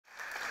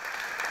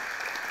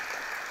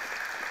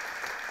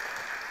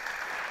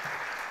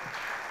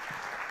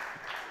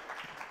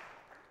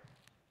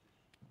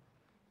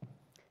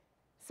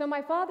So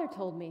my father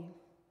told me,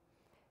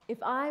 if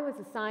I was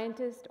a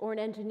scientist or an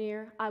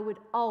engineer, I would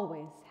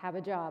always have a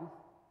job.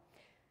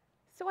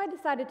 So I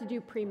decided to do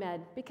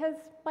pre-med because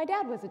my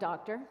dad was a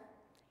doctor,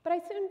 but I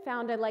soon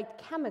found I liked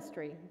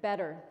chemistry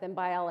better than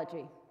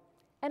biology.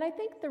 And I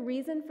think the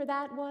reason for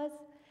that was,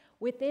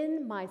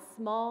 within my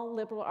small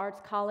liberal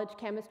arts college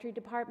chemistry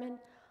department,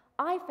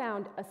 I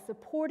found a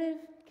supportive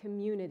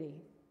community.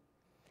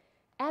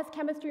 As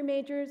chemistry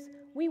majors,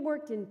 we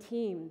worked in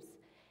teams,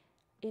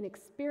 in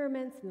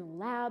experiments in the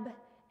lab,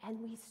 and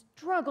we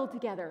struggled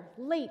together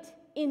late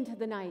into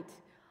the night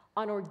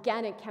on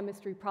organic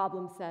chemistry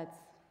problem sets.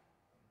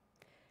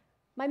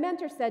 My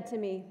mentor said to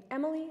me,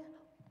 "Emily,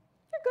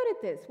 you're good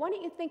at this. Why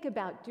don't you think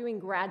about doing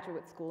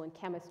graduate school in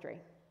chemistry?"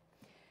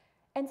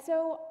 And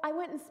so I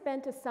went and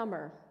spent a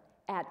summer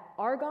at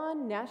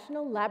Argonne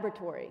National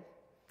Laboratory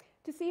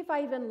to see if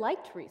I even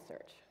liked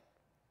research.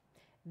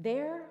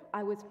 There,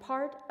 I was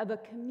part of a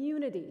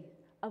community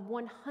of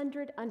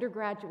 100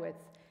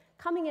 undergraduates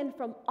coming in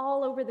from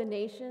all over the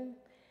nation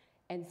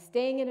and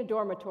staying in a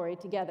dormitory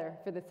together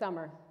for the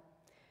summer.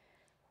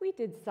 We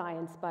did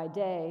science by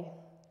day,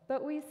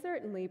 but we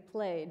certainly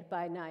played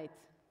by night.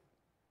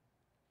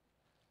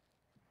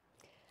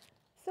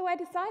 So I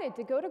decided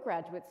to go to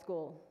graduate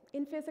school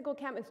in physical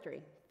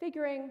chemistry,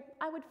 figuring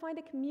I would find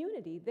a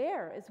community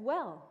there as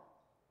well.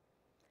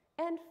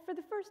 And for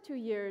the first 2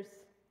 years,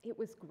 it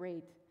was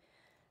great.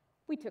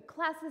 We took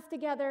classes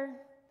together,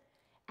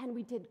 and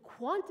we did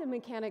quantum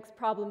mechanics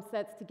problem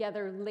sets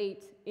together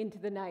late into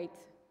the night.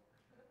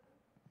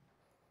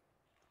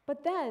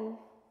 But then,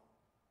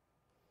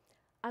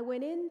 I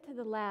went into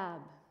the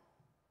lab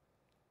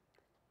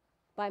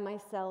by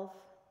myself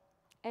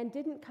and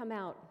didn't come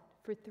out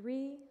for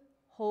 3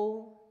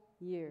 whole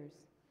years.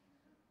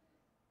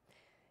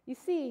 You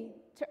see,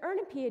 to earn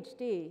a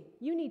Ph.D.,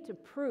 you need to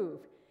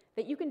prove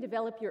that you can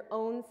develop your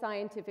own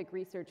scientific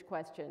research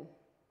question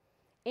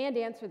and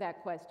answer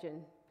that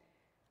question.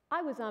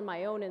 I was on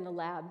my own in the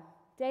lab,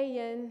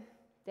 day in,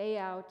 day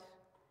out,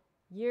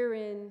 year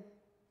in,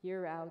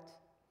 year out,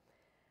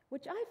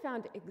 which I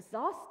found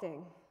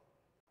exhausting.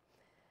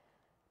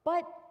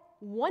 But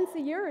once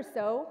a year or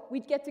so,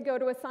 we'd get to go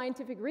to a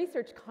scientific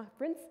research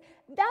conference.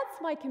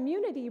 That's my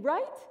community,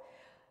 right?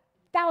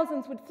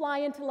 Thousands would fly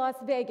into Las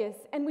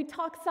Vegas, and we'd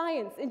talk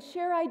science and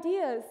share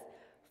ideas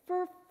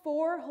for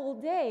 4 whole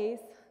days,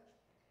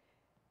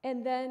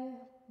 and then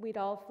we'd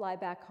all fly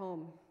back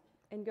home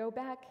and go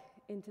back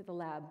into the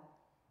lab.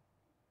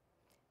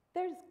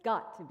 There's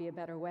got to be a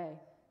better way.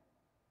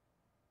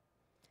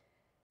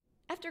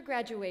 After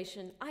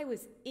graduation, I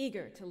was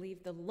eager to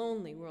leave the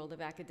lonely world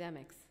of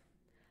academics.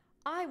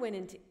 I went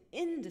into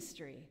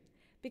industry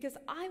because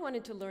I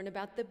wanted to learn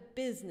about the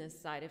business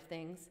side of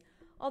things,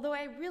 although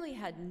I really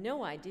had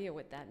no idea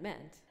what that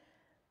meant.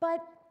 But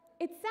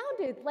it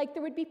sounded like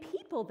there would be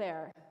people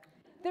there.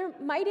 There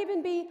might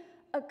even be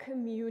a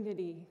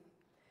community.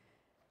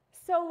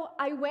 So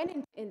I went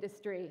into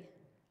industry,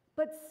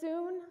 but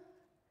soon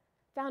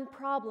found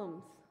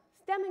problems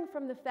stemming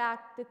from the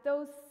fact that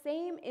those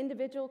same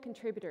individual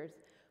contributors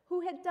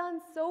who had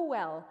done so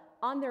well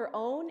on their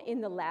own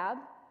in the lab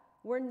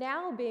were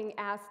now being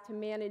asked to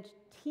manage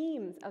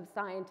teams of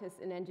scientists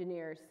and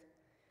engineers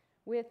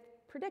with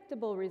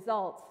predictable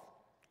results.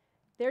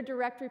 Their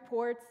direct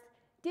reports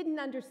didn't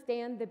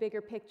understand the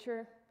bigger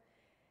picture.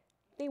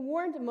 They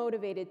weren't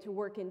motivated to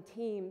work in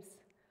teams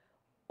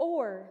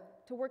or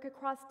to work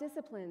across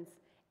disciplines.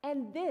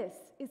 And this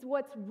is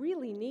what's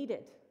really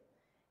needed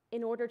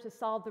in order to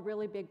solve the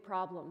really big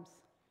problems.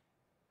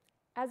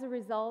 As a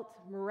result,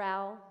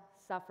 morale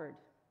suffered.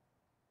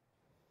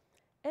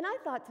 And I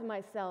thought to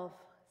myself,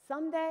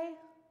 someday,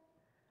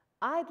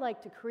 I'd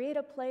like to create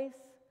a place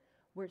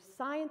where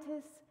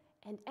scientists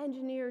and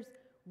engineers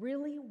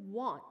really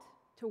want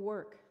to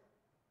work.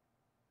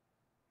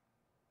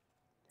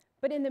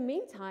 But in the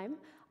meantime,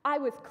 I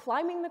was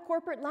climbing the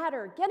corporate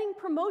ladder, getting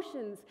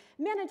promotions,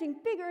 managing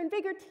bigger and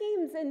bigger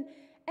teams, and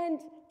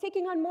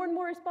taking on more and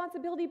more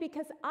responsibility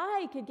because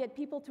I could get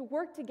people to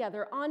work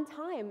together on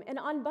time and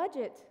on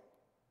budget.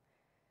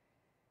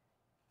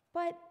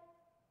 But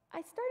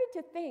I started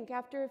to think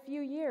after a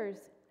few years,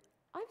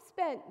 I've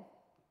spent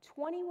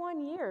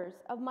 21 years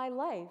of my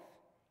life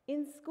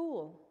in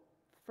school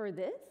for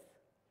this.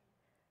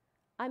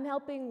 I'm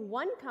helping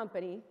one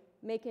company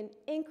make an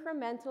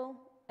incremental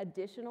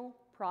additional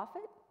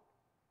profit.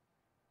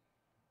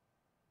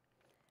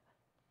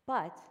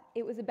 But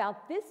it was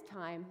about this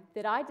time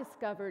that I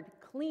discovered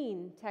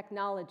clean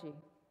technology,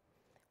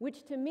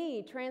 which to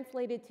me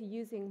translated to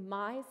using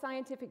my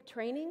scientific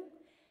training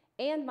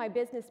and my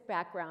business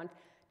background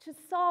to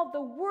solve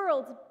the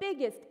world's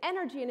biggest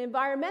energy and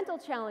environmental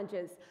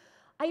challenges.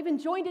 I even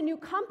joined a new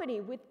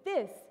company with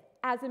this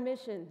as a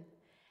mission.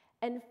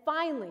 And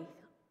finally,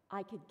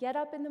 I could get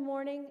up in the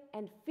morning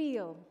and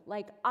feel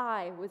like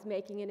I was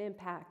making an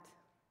impact.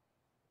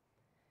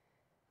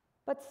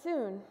 But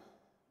soon,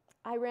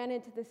 I ran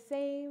into the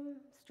same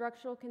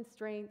structural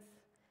constraints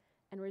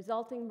and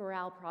resulting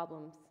morale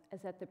problems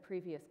as at the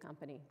previous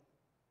company.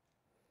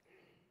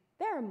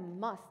 There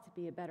must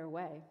be a better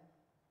way.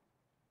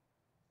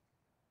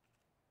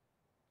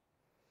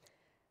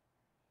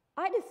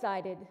 I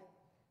decided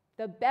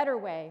the better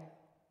way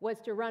was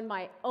to run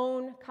my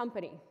own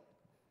company.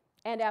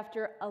 And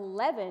after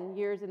 11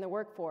 years in the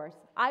workforce,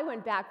 I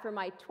went back for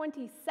my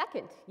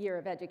 22nd year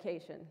of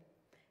education,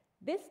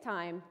 this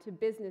time to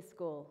business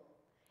school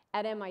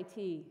at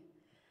MIT.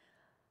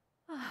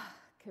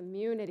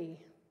 Community.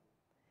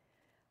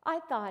 I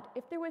thought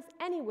if there was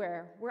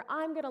anywhere where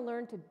I'm going to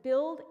learn to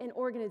build an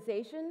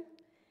organization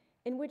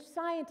in which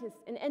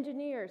scientists and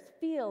engineers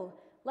feel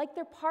like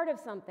they're part of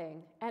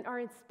something and are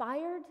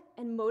inspired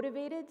and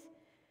motivated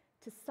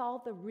to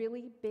solve the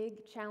really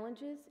big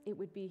challenges, it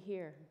would be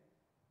here.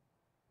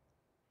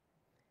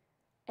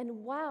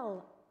 And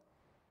while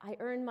I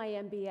earned my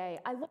MBA,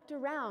 I looked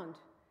around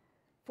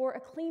for a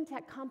clean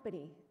tech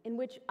company in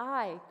which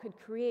I could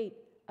create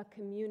a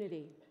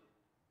community.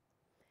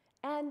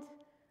 And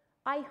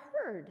I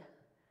heard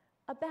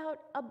about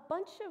a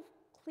bunch of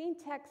clean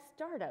tech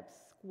startups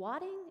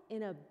squatting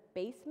in a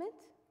basement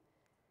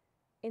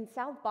in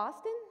South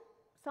Boston,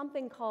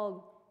 something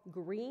called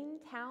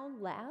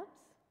Greentown Labs.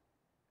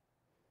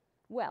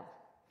 Well,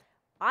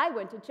 I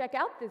went to check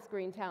out this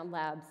Greentown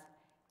Labs,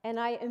 and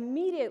I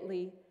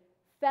immediately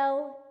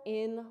fell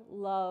in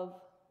love.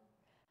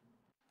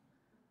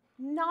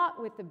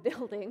 Not with the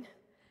building.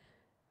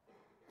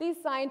 These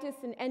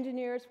scientists and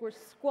engineers were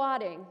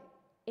squatting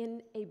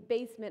in a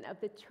basement of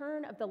the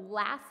turn of the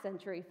last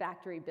century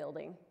factory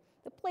building.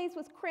 The place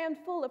was crammed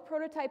full of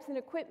prototypes and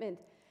equipment.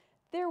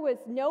 There was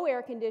no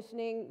air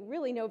conditioning,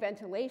 really no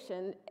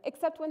ventilation,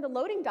 except when the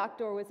loading dock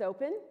door was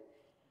open.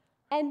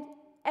 And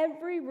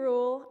every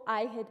rule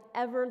I had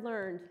ever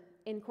learned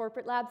in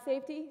corporate lab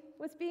safety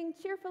was being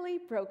cheerfully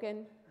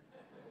broken.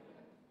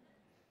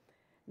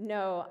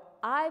 No,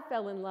 I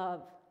fell in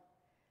love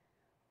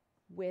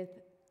with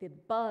the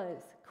buzz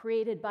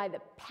created by the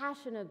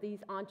passion of these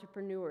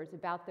entrepreneurs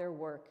about their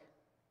work.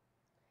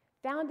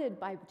 Founded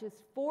by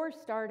just 4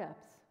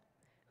 startups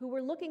who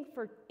were looking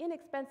for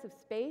inexpensive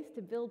space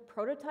to build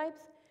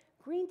prototypes,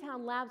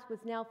 Greentown Labs was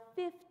now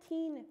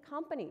 15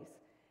 companies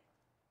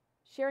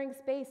sharing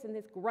space in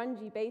this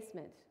grungy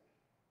basement.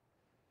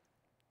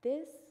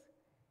 This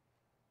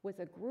was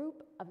a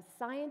group of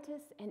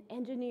scientists and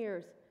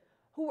engineers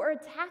who were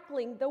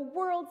tackling the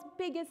world's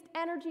biggest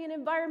energy and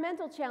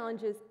environmental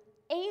challenges,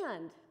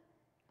 and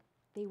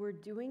they were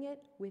doing it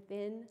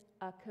within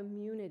a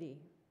community.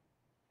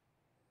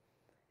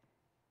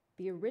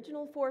 The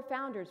original 4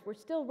 founders were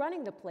still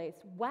running the place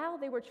while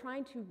they were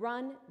trying to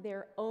run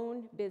their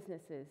own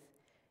businesses.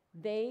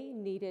 They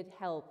needed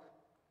help.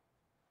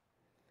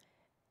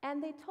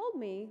 And they told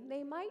me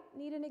they might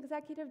need an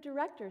executive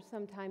director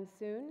sometime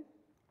soon.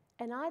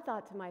 And I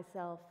thought to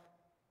myself,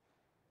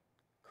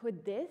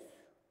 could this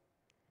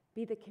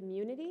be the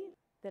community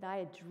that I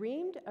had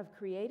dreamed of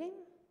creating?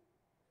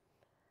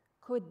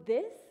 Could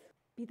this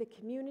be the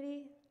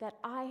community that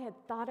I had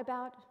thought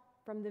about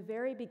from the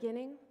very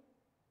beginning?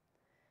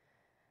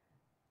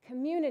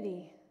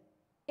 Community,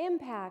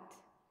 impact,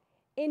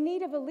 in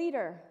need of a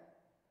leader.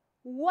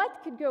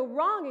 What could go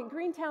wrong in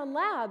Greentown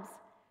Labs?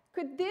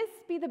 Could this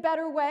be the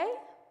better way?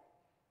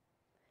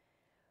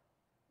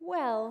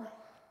 Well,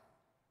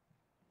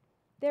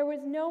 there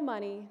was no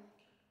money,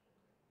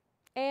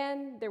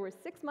 and there were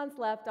 6 months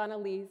left on a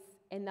lease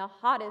in the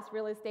hottest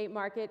real estate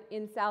market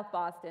in South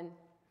Boston,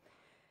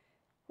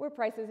 where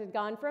prices had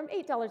gone from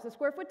 $8 a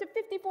square foot to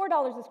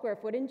 $54 a square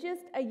foot in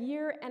just a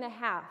year and a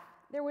half.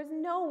 There was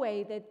no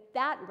way that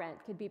that rent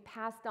could be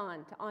passed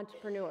on to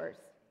entrepreneurs.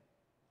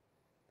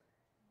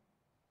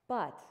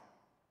 But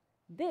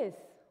this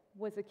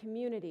was a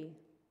community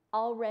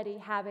already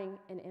having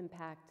an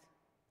impact.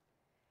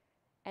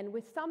 And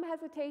with some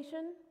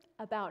hesitation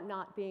about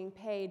not being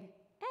paid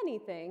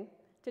anything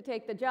to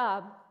take the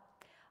job,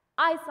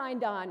 I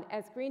signed on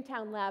as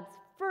Greentown Labs'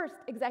 first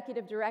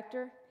executive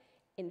director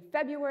in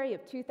February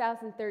of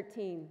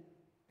 2013.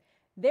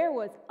 There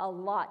was a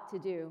lot to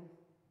do.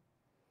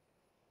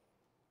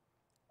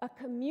 A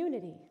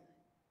community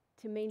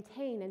to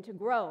maintain and to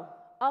grow,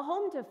 a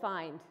home to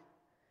find,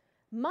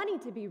 money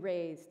to be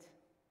raised.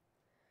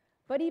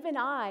 But even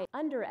I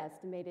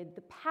underestimated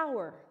the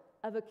power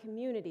of a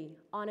community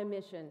on a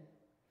mission.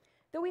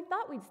 Though we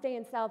thought we'd stay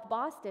in South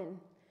Boston,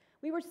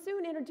 we were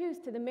soon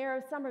introduced to the mayor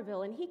of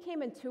Somerville, and he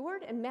came and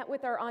toured and met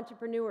with our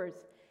entrepreneurs.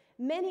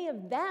 Many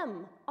of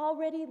them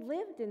already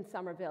lived in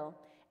Somerville,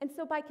 and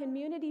so by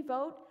community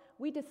vote,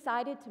 we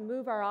decided to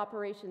move our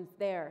operations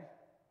there.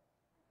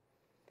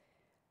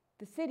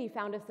 The city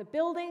found us a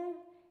building,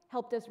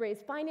 helped us raise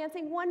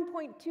financing,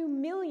 $1.2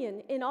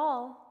 million in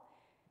all.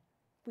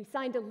 We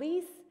signed a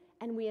lease,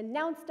 and we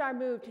announced our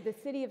move to the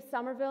city of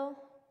Somerville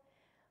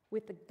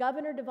with the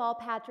Governor Deval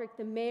Patrick,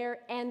 the mayor,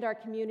 and our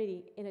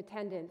community in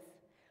attendance.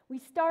 We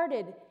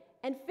started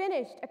and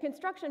finished a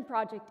construction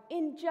project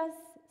in just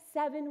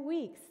 7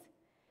 weeks.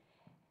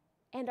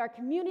 And our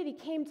community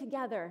came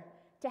together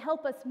to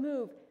help us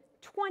move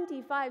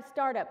 25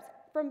 startups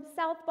from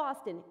South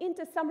Boston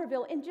into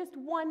Somerville in just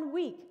 1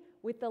 week,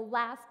 with the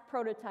last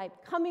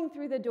prototype coming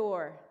through the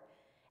door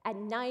at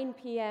 9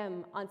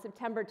 p.m. on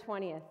September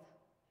 20th.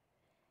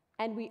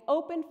 And we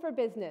opened for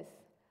business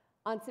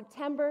on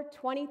September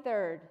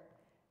 23rd,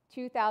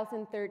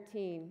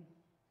 2013.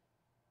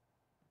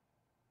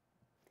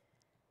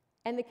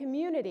 And the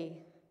community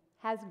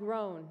has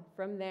grown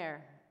from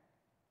there.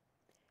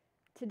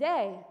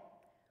 Today,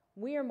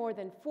 we are more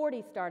than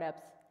 40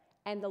 startups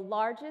and the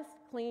largest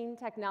clean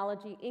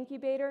technology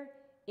incubator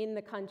in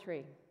the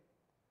country.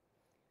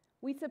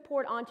 We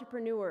support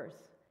entrepreneurs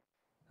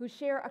who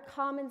share a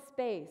common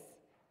space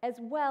as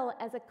well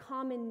as a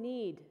common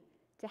need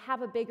to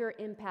have a bigger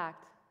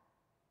impact.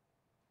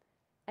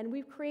 And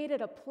we've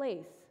created a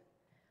place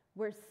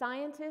where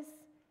scientists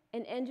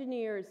and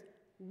engineers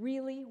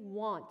really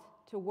want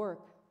to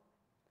work,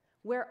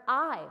 where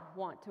I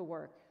want to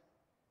work.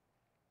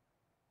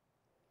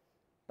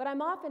 But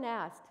I'm often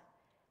asked,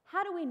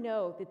 how do we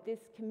know that this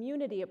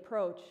community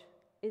approach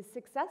is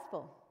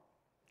successful?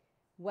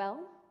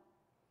 Well,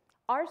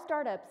 our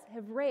startups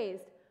have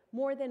raised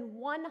more than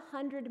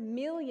 $100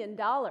 million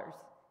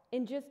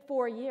in just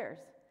 4 years.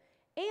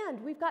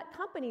 And we've got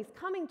companies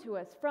coming to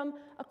us from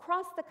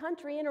across the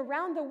country and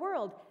around the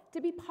world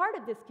to be part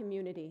of this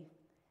community.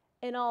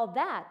 And all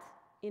that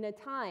in a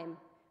time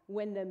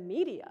when the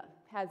media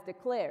has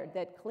declared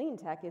that clean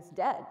tech is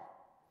dead.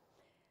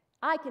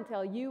 I can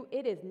tell you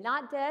it is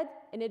not dead,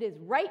 and it is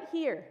right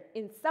here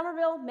in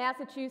Somerville,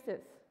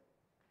 Massachusetts.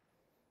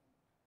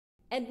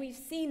 And we've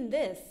seen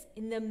this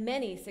in the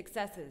many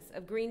successes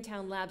of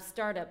Greentown Labs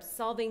startups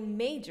solving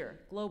major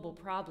global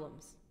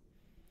problems.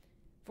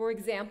 For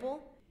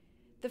example,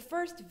 the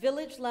first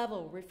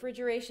village-level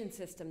refrigeration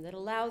system that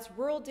allows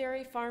rural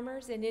dairy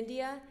farmers in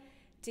India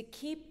to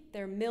keep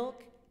their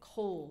milk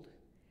cold,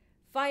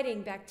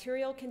 fighting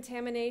bacterial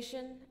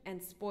contamination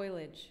and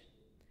spoilage.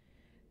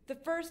 The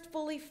first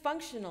fully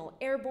functional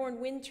airborne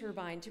wind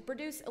turbine to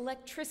produce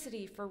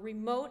electricity for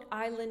remote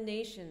island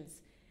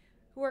nations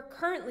who are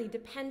currently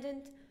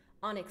dependent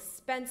on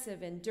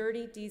expensive and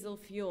dirty diesel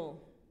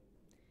fuel.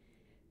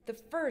 The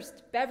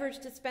first beverage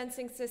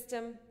dispensing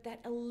system that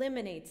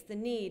eliminates the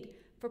need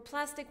for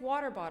plastic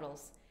water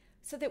bottles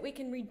so that we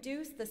can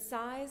reduce the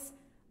size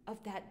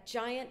of that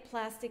giant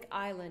plastic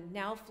island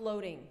now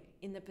floating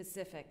in the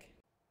Pacific.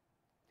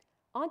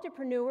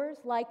 Entrepreneurs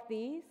like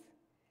these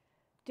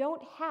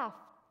don't have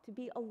to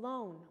be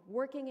alone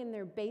working in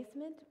their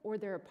basement or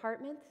their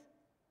apartment.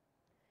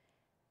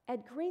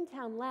 At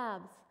Greentown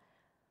Labs,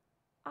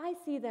 I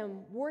see them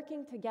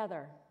working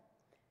together,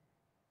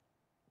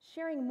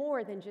 sharing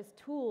more than just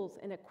tools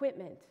and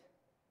equipment.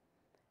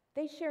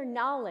 They share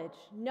knowledge,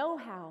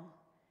 know-how,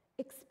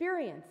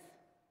 experience,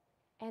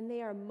 and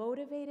they are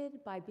motivated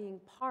by being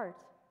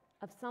part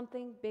of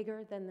something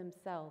bigger than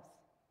themselves.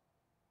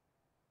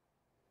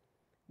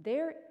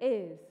 There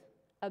is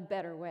a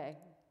better way.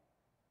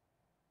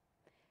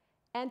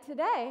 And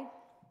today,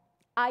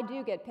 I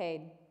do get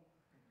paid.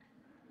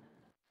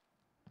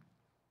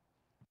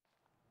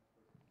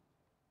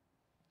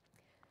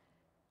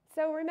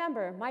 So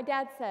remember, my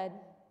dad said,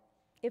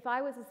 if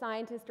I was a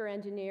scientist or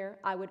engineer,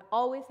 I would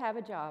always have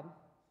a job.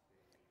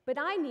 But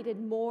I needed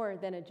more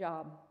than a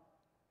job.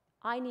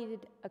 I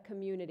needed a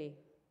community.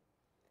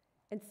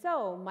 And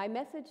so my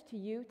message to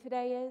you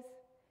today is,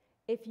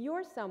 if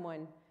you're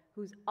someone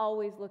who's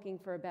always looking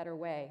for a better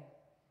way,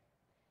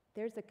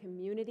 there's a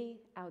community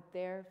out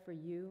there for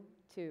you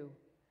too.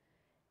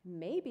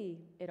 Maybe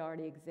it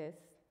already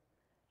exists,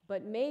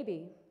 but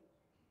maybe,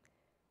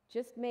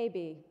 just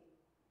maybe,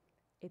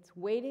 it's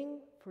waiting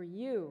for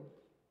you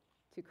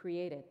to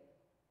create it.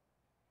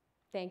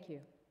 Thank you.